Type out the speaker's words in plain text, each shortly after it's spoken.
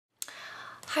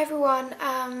Hi everyone,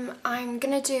 I'm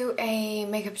gonna do a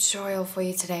makeup tutorial for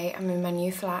you today. I'm in my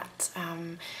new flat,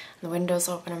 the window's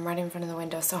open, I'm right in front of the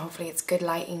window, so hopefully it's good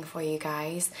lighting for you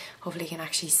guys. Hopefully you can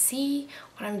actually see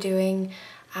what I'm doing.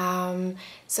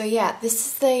 So yeah, this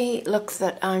is the look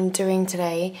that I'm doing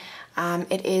today.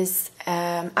 It is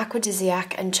Aqua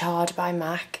and Charred by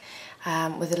MAC.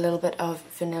 With a little bit of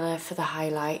vanilla for the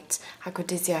highlight.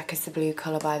 Aquadisiac is the blue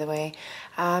colour, by the way.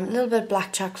 A little bit of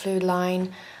black chalk fluid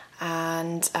line,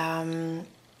 and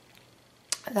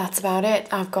that's about it.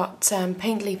 I've got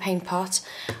Painterly Paint Pot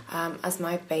as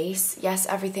my base. Yes,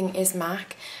 everything is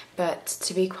MAC, but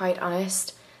to be quite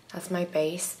honest, that's my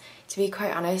base. To be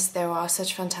quite honest, there are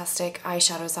such fantastic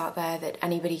eyeshadows out there that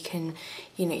anybody can,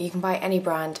 you can buy any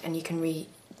brand and you can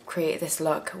recreate this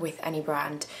look with any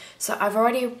brand. So I've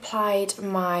already applied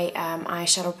my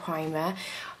eyeshadow primer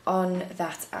on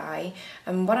that eye,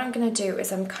 and what I'm going to do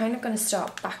is I'm kind of going to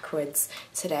start backwards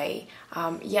today.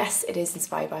 Yes, it is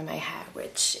inspired by my hair,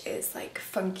 which is like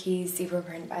funky zebra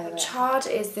print, by the way. Charred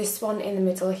is this one in the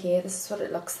middle here. This is what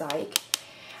it looks like,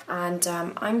 and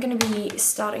I'm going to be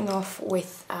starting off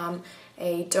with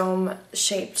a dome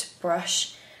shaped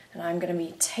brush, and I'm going to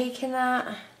be taking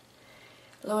that,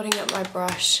 loading up my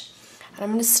brush, and I'm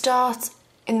going to start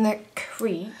in the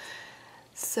crease.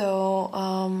 So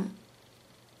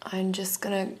I'm just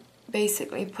going to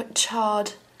basically put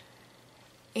Charred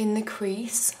in the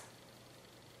crease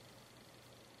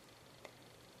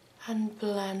and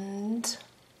blend.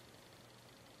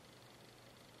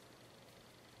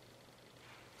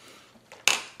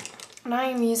 And I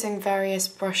am using various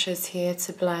brushes here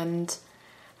to blend.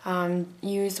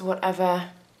 Use whatever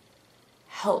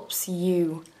helps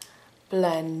you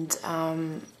blend.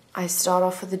 I start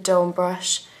off with a dome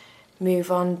brush,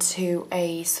 move on to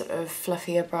a sort of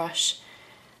fluffier brush,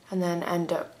 and then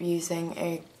end up using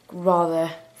a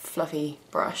rather fluffy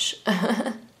brush.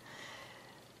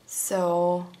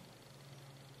 So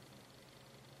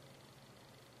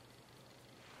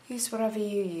use whatever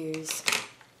you use.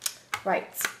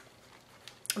 Right,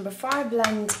 and before I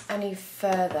blend any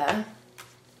further,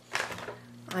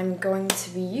 I'm going to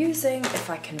be using,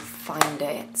 if I can find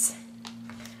it,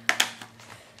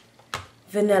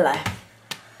 Vanilla,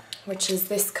 which is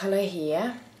this colour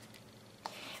here,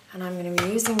 and I'm going to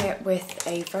be using it with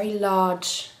a very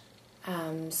large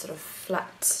sort of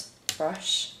flat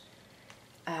brush,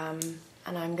 and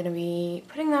I'm going to be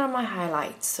putting that on my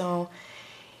highlight. So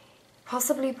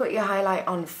possibly put your highlight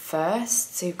on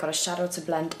first so you've got a shadow to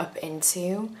blend up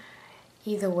into.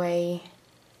 Either way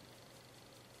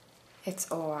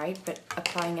it's alright, but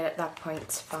applying it at that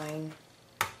point's fine.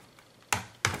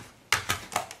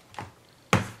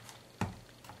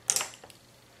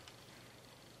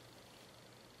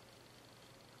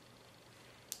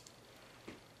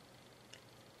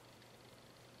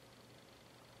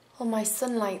 Oh, my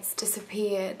sunlight's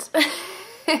disappeared.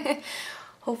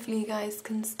 Hopefully you guys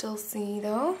can still see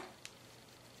though.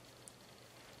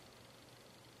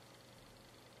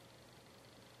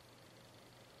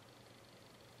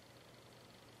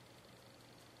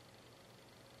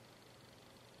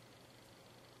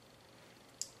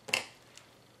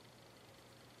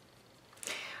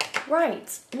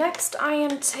 Right, next I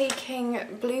am taking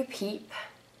Blue Peep,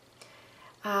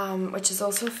 which is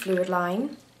also a fluid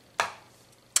line.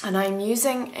 And I'm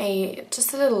using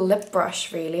just a little lip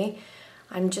brush really.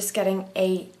 I'm just getting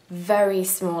a very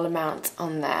small amount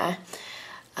on there.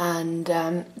 And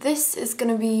this is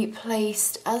going to be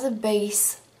placed as a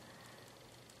base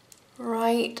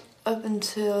right up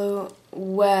until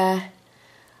where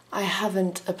I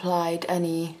haven't applied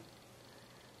any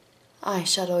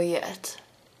eyeshadow yet.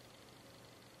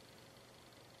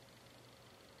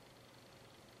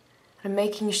 I'm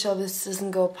making sure this doesn't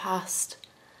go past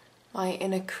my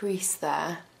inner crease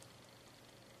there.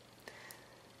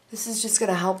 This is just going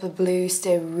to help the blue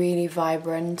stay really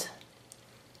vibrant.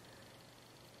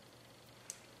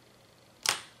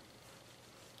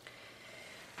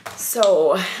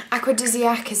 So,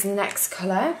 Aquadisiac is the next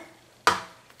colour.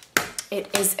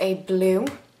 It is a blue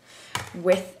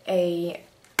with a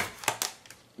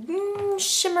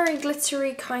shimmery,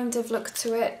 glittery kind of look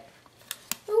to it.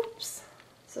 Oops.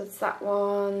 So it's that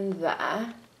one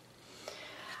there.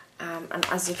 And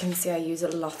as you can see, I use a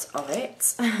lot of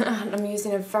it. And I'm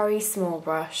using a very small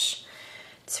brush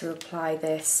to apply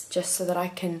this, just so that I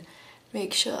can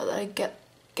make sure that I get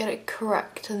it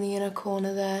correct in the inner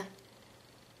corner there.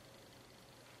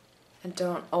 And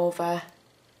don't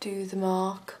overdo the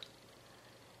mark.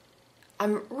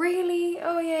 I'm really,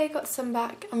 oh yeah, I got some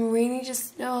back. I'm really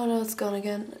just, oh no, it's gone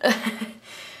again.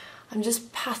 I'm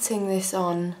just patting this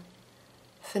on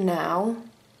for now.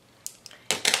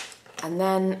 And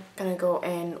then I'm going to go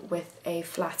in with a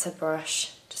flatter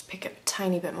brush, just pick up a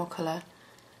tiny bit more colour,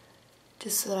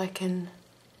 just so that I can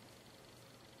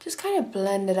just kind of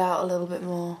blend it out a little bit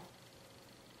more.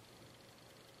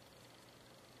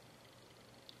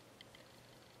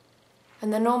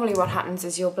 And then normally what happens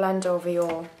is you'll blend over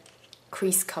your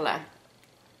crease colour.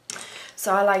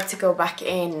 So I like to go back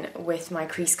in with my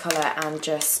crease colour and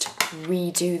just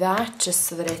redo that, just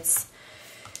so that it's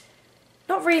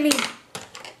not really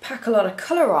pack a lot of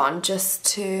colour on, just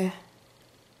to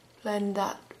blend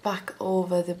that back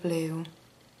over the blue.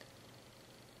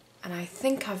 And I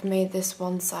think I've made this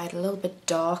one side a little bit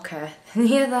darker than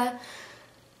the other.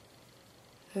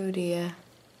 Oh dear.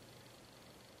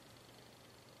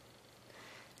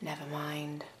 Never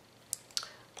mind.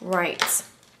 Right.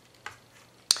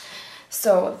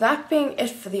 So that being it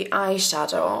for the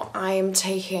eyeshadow, I am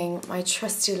taking my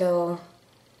trusty little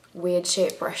weird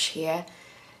shaped brush here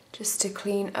just to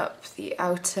clean up the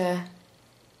outer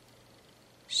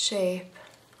shape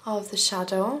of the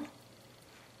shadow.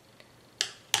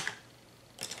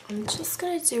 I'm just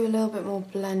going to do a little bit more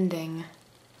blending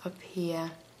up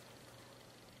here.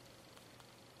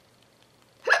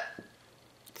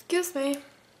 Excuse me.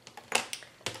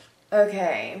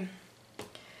 Okay.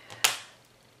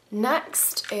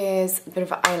 Next is a bit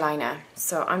of an eyeliner.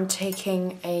 So I'm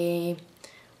taking one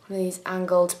of these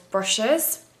angled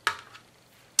brushes.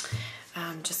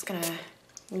 I'm just going to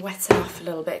wet it off a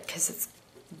little bit because it's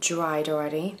dried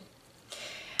already.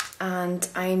 And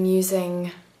I'm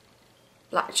using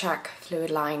Blackjack Fluid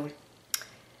Line.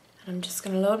 And I'm just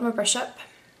going to load my brush up.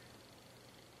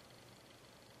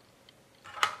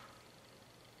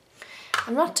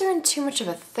 I'm not doing too much of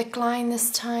a thick line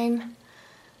this time.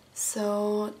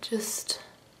 So just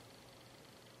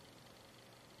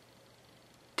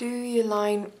do your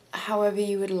line however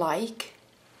you would like.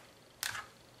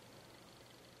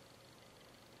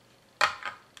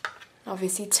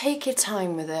 Obviously take your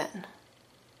time with it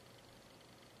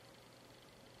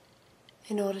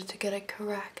in order to get it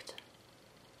correct.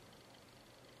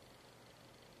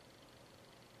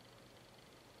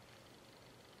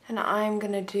 And I'm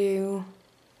gonna do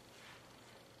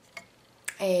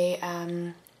a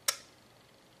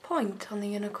point on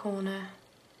the inner corner.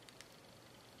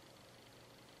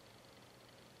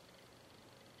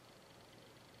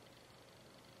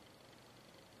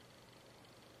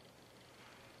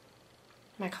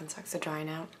 My contacts are drying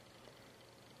out.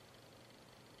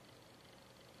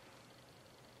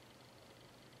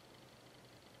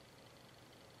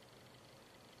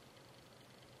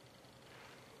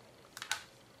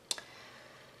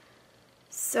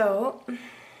 So,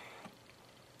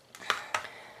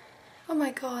 oh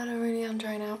my god, I really am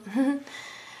drying out.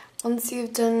 Once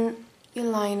you've done your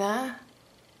liner,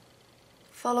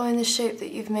 following the shape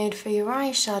that you've made for your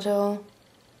eyeshadow,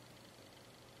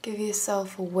 give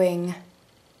yourself a wing.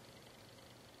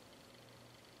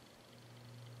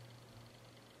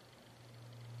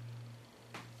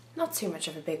 Not too much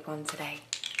of a big one today.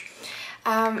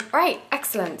 Right,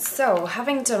 excellent. So,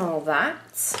 having done all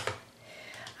that,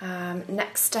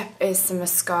 next step is some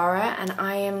mascara, and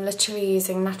I am literally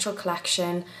using Natural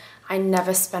Collection. I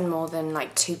never spend more than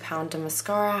like £2 on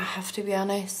mascara, I have to be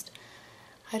honest.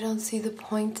 I don't see the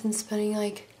point in spending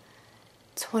like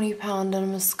 £20 on a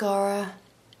mascara,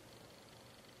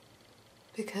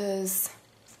 because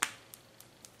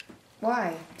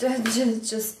why?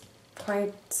 Just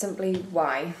quite simply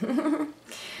why?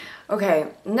 Okay,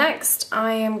 next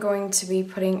I am going to be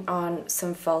putting on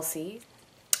some falsies.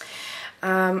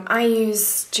 I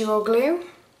use duo glue,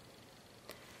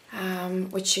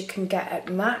 which you can get at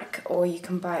MAC, or you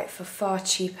can buy it for far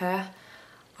cheaper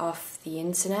off the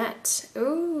internet.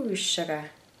 Ooh,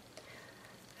 sugar.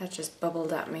 That just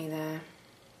bubbled at me there.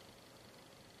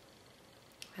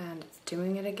 And it's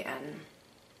doing it again.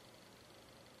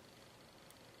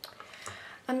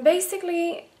 And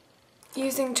basically,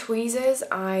 using tweezers,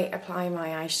 I apply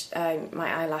my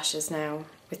eyelashes now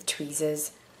with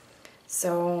tweezers.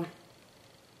 So,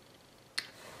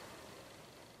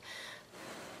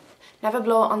 never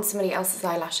blow on somebody else's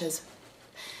eyelashes.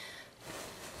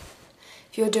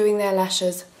 If you're doing their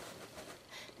lashes,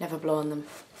 never blow on them.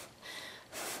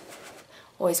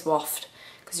 Always waft,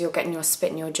 because you're getting your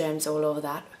spit and your germs all over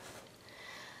that.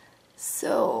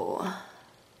 So,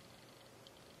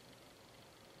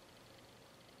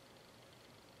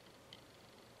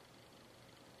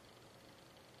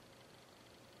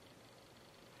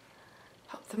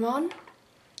 pop them on,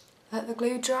 let the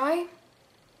glue dry,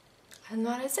 and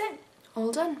that is it.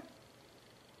 All done.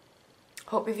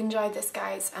 Hope you've enjoyed this,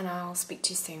 guys, and I'll speak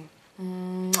to you soon.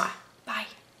 Mwah.